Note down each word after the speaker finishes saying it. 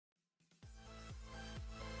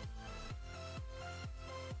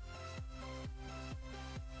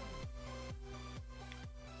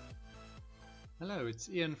Hello, it's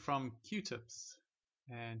Ian from QTips,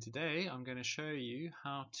 and today I'm going to show you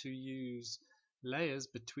how to use layers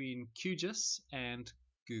between QGIS and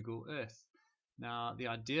Google Earth. Now, the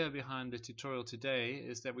idea behind the tutorial today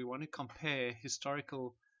is that we want to compare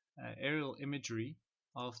historical aerial imagery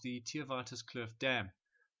of the Kloof Dam.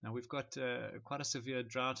 Now, we've got quite a severe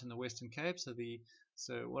drought in the Western Cape, so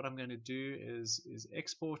what I'm going to do is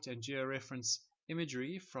export and georeference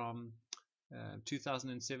imagery from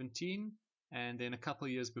 2017 and then a couple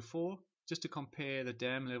of years before, just to compare the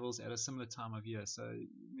dam levels at a similar time of year. So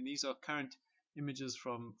these are current images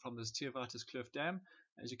from this Kloof Dam.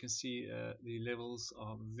 As you can see, the levels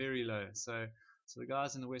are very low. So the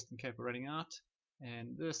guys in the Western Cape are running out,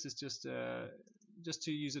 and this is just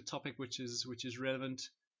to use a topic which is relevant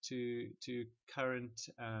to current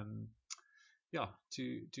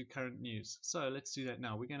to current news. So let's do that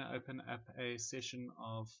now. We're going to open up a session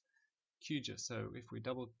of QGIS. So if we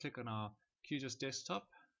double click on our QGIS desktop,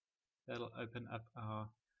 that'll open up our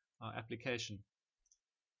application.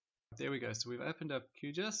 There we go. So we've opened up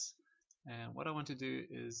QGIS, and what I want to do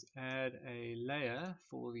is add a layer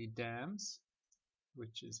for the dams,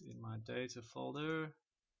 which is in my data folder,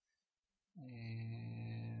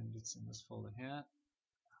 and it's in this folder here,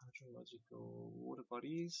 hydrological water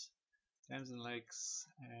bodies, dams and lakes,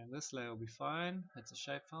 and this layer will be fine. It's a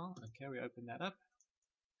shapefile. Okay, we open that up.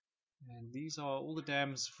 And these are all the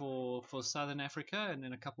dams for southern Africa, and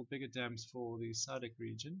then a couple bigger dams for the SADC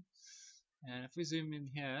region. And if we zoom in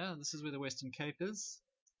here, this is where the Western Cape is,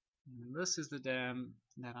 and this is the dam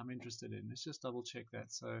that I'm interested in. Let's just double check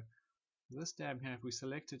that. So this dam here, if we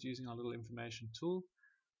select it using our little information tool,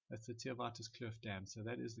 that's the Kloof Dam, so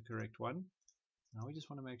that is the correct one. Now we just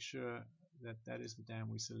want to make sure that that is the dam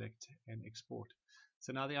we select and export.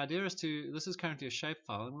 So now the idea is this is currently a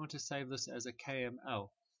shapefile, and we want to save this as a KML,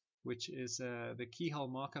 which is the keyhole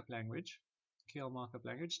markup language.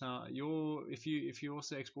 Now, if you're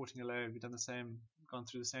also exporting a layer, if you've gone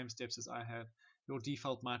through the same steps as I have, your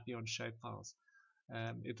default might be on shapefiles.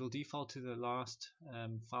 It will default to the last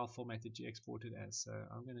file format that you exported as. So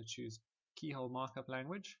I'm going to choose keyhole markup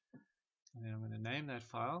language, and then I'm going to name that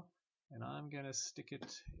file, and I'm going to stick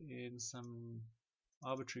it in some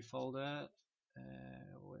arbitrary folder.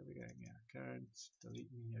 Where are we going here? Current, delete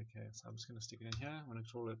me. Okay, so I'm just going to stick it in here. I'm going to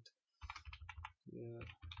call it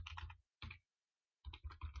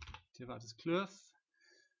Kloof.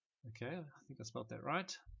 Okay, I think I spelled that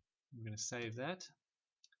right. I'm going to save that,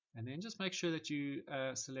 and then just make sure that you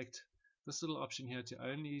select this little option here to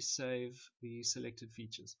only save the selected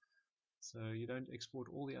features. So you don't export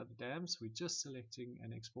all the other dams. We're just selecting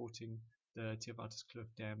and exporting the Kloof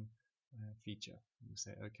Dam feature. We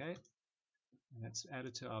say OK. And that's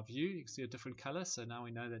added to our view. You can see a different color, so now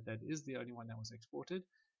we know that that is the only one that was exported.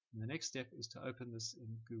 And the next step is to open this in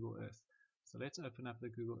Google Earth. So let's open up the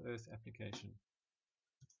Google Earth application.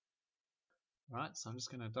 Alright, so I'm just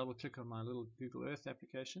going to double click on my little Google Earth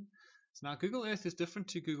application. So now Google Earth is different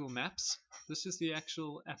to Google Maps. This is the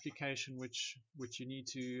actual application which you need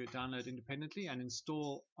to download independently and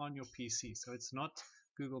install on your PC. So it's not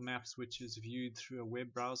Google Maps, which is viewed through a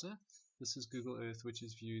web browser. This is Google Earth, which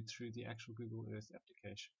is viewed through the actual Google Earth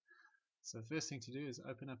application. So the first thing to do is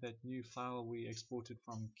open up that new file we exported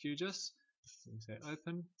from QGIS. So we say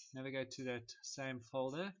open, navigate to that same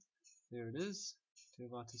folder. There it is,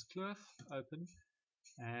 Kloof, open,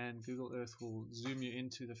 and Google Earth will zoom you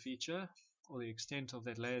into the feature or the extent of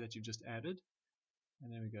that layer that you've just added.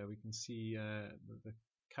 And there we go, we can see the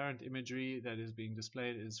current imagery that is being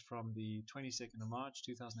displayed is from the 22nd of March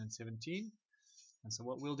 2017. And so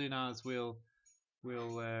what we'll do now is we'll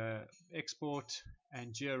export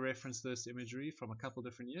and georeference this imagery from a couple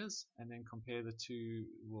different years, and then compare the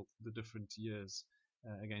different years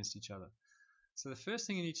against each other. So the first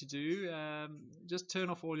thing you need to do, just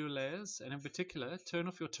turn off all your layers, and in particular turn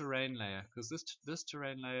off your terrain layer, because this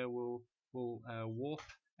terrain layer will warp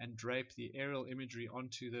and drape the aerial imagery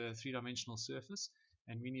onto the three-dimensional surface,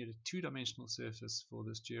 and we need a two-dimensional surface for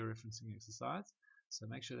this georeferencing exercise. So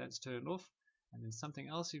make sure that's turned off. And then something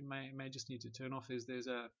else you may just need to turn off is there's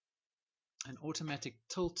an automatic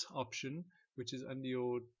tilt option, which is under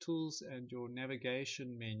your tools and your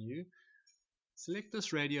navigation menu. Select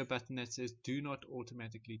this radio button that says do not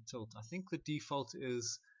automatically tilt. I think the default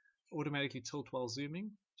is automatically tilt while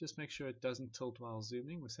zooming. Just make sure it doesn't tilt while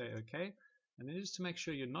zooming. We say OK. And then just to make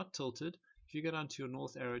sure you're not tilted, if you go down to your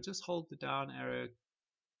north arrow, just hold the down arrow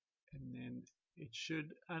and then it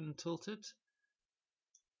should untilt it.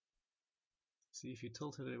 See, if you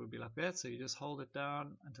tilted it, it would be like that. So you just hold it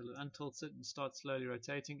down until it untilts it and start slowly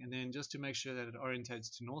rotating. And then just to make sure that it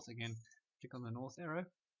orientates to north, again, click on the north arrow.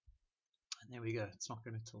 And there we go. It's not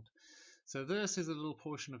going to tilt. So this is a little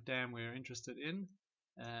portion of dam we're interested in,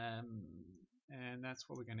 and that's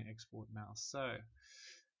what we're going to export now. So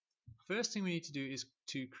first thing we need to do is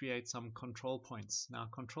to create some control points. Now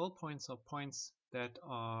control points are points that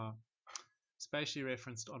are spatially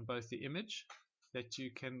referenced on both the image that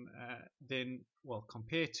you can then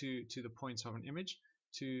compare to the points of an image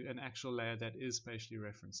to an actual layer that is spatially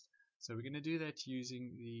referenced. So we're going to do that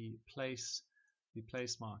using the place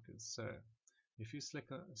markers. So if you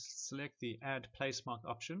select the add place mark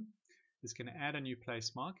option, it's going to add a new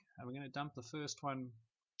place mark, and we're going to dump the first one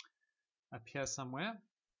up here somewhere.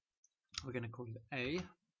 We're going to call it A,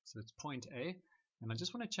 so it's point A, and I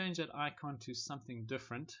just want to change that icon to something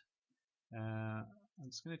different. I'm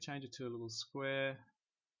just going to change it to a little square.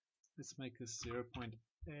 Let's make this 0.8,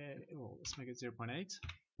 let's make it 0.8,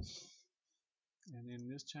 and then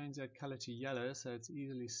just change that color to yellow so it's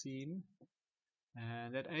easily seen.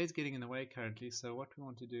 And that A is getting in the way currently, so what we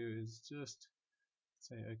want to do is just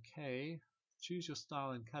say OK, choose your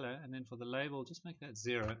style and color, and then for the label just make that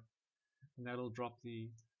 0, and that'll drop the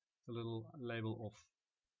little label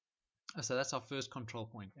off. So that's our first control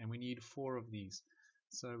point, and we need 4 of these.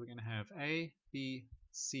 So we're going to have A, B,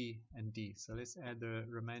 C, and D. So let's add the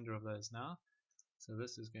remainder of those now. So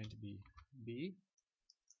this is going to be B,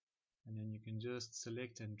 and then you can just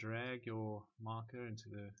select and drag your marker into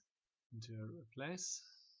a place.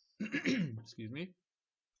 Excuse me.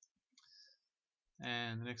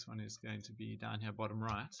 And the next one is going to be down here bottom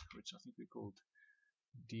right, which I think we called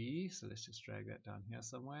D. So let's just drag that down here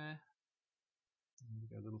somewhere. And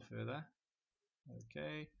go a little further.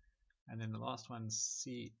 Okay. And then the last one,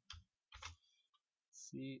 C.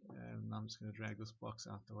 And I'm just going to drag this box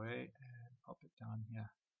out the way and pop it down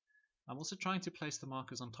here. I'm also trying to place the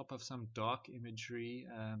markers on top of some dark imagery,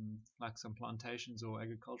 like some plantations or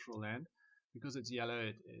agricultural land. Because it's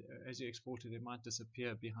yellow, as you export it, it might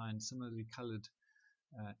disappear behind similarly colored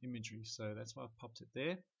imagery. So that's why I've popped it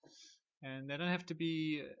there. And they don't have to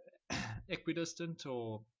be equidistant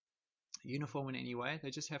or uniform in any way.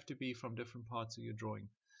 They just have to be from different parts of your drawing.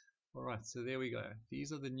 Alright, so there we go.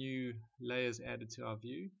 These are the new layers added to our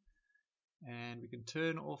view. And we can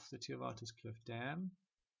turn off the Theovatus Cliff Dam.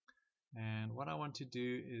 And what I want to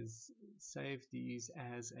do is save these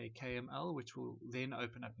as a KML, which will then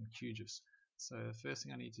open up in QGIS. So the first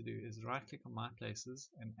thing I need to do is right click on My Places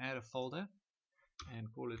and add a folder and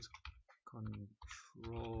call it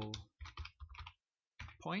Control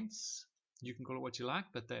Points. You can call it what you like,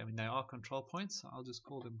 but they are control points, so I'll just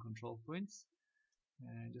call them control points.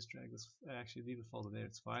 And just drag this, actually leave the folder there,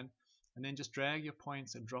 it's fine. And then just drag your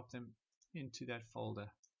points and drop them into that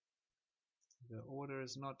folder. The order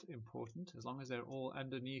is not important, as long as they're all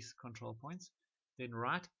underneath control points. Then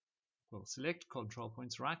select control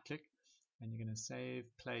points, right click, and you're going to save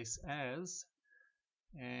place as,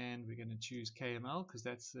 and we're going to choose KML because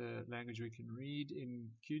that's the language we can read in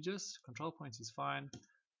QGIS. Control points is fine.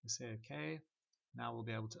 We say OK. Now we'll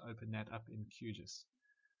be able to open that up in QGIS.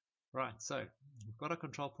 Right, so we've got our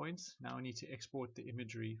control points. Now we need to export the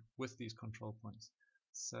imagery with these control points.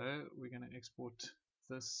 So we're going to export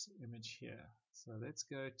this image here. So let's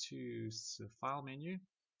go to the File menu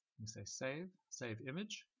and say Save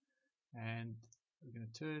Image. And we're going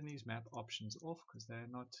to turn these map options off because they're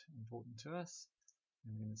not important to us.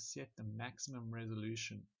 And we're going to set the maximum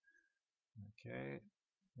resolution. Okay,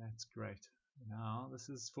 that's great. Now this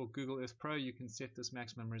is for Google Earth Pro. You can set this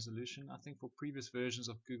maximum resolution. I think for previous versions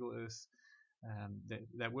of Google Earth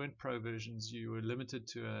that weren't Pro versions, you were limited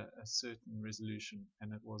to a certain resolution,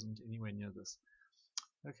 and it wasn't anywhere near this.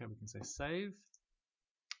 Okay, we can say save,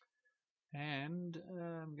 and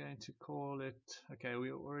I'm going to call it, okay,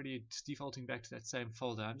 we're already defaulting back to that same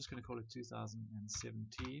folder. I'm just going to call it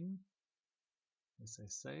 2017. Let's say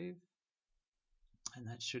save. And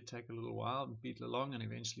that should take a little while and beat along and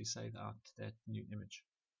eventually save out that new image.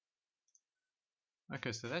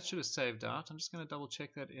 Okay, so that should have saved out. I'm just going to double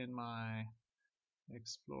check that in my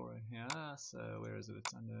Explorer here. So where is it?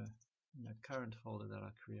 It's under in that current folder that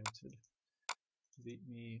I created. Delete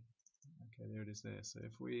me. Okay, there it is there. So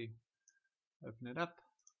if we open it up,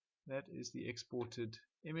 that is the exported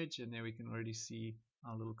image, and there we can already see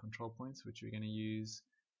our little control points, which we're going to use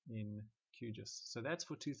in QGIS. So that's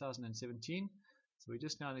for 2017. So we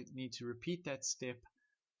just now need to repeat that step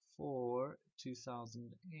for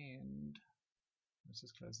 2000 and let's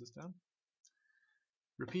just close this down.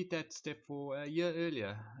 Repeat that step for a year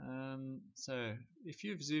earlier. So if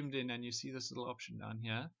you've zoomed in and you see this little option down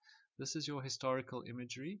here, this is your historical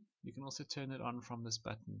imagery. You can also turn it on from this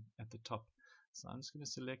button at the top. So I'm just going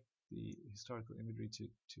to select the historical imagery to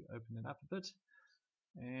open it up a bit.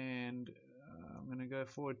 And I'm going to go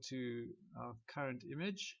forward to our current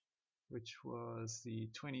image. which was the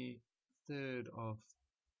 23rd of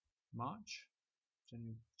March.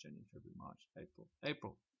 January, February, March,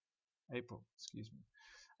 April, excuse me,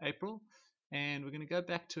 April. And we're going to go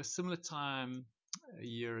back to a similar time a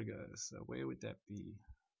year ago. So where would that be?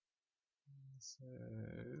 So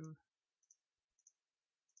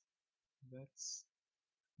that's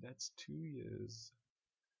 2 years.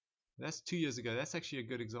 That's 2 years ago. That's actually a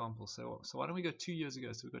good example. So why don't we go 2 years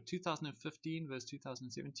ago? So we've got 2015 versus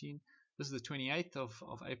 2017. This is the 28th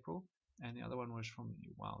of April, and the other one was from,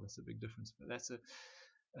 wow, that's a big difference. But that's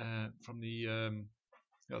from the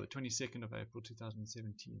 22nd of April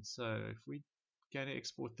 2017. So if we going to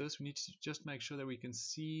export this, we need to just make sure that we can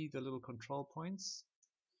see the little control points.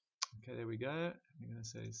 Okay, there we go. We're going to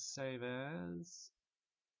say save as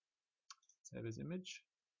image.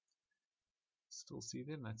 Still see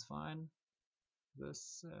them, that's fine.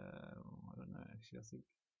 This, I don't know, actually I think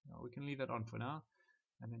we can leave that on for now,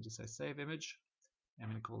 and then just say save image. I'm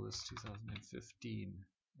going to call this 2015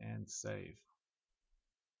 and save.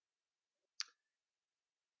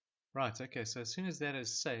 Right, okay, so as soon as that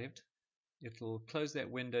is saved, it'll close that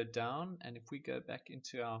window down, and if we go back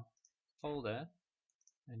into our folder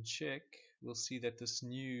and check, we'll see that this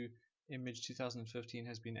new image 2015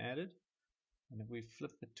 has been added. And if we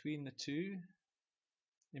flip between the two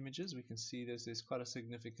images, we can see there's quite a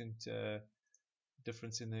significant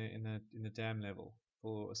difference in the dam level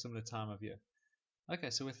for a similar time of year. Okay,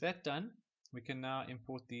 so with that done, we can now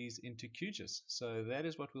import these into QGIS. So that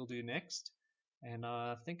is what we'll do next. And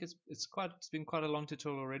I think it's been quite a long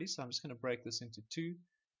tutorial already, so I'm just going to break this into two.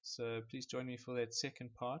 So please join me for that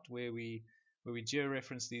second part where we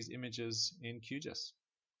georeference these images in QGIS.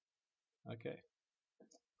 Okay.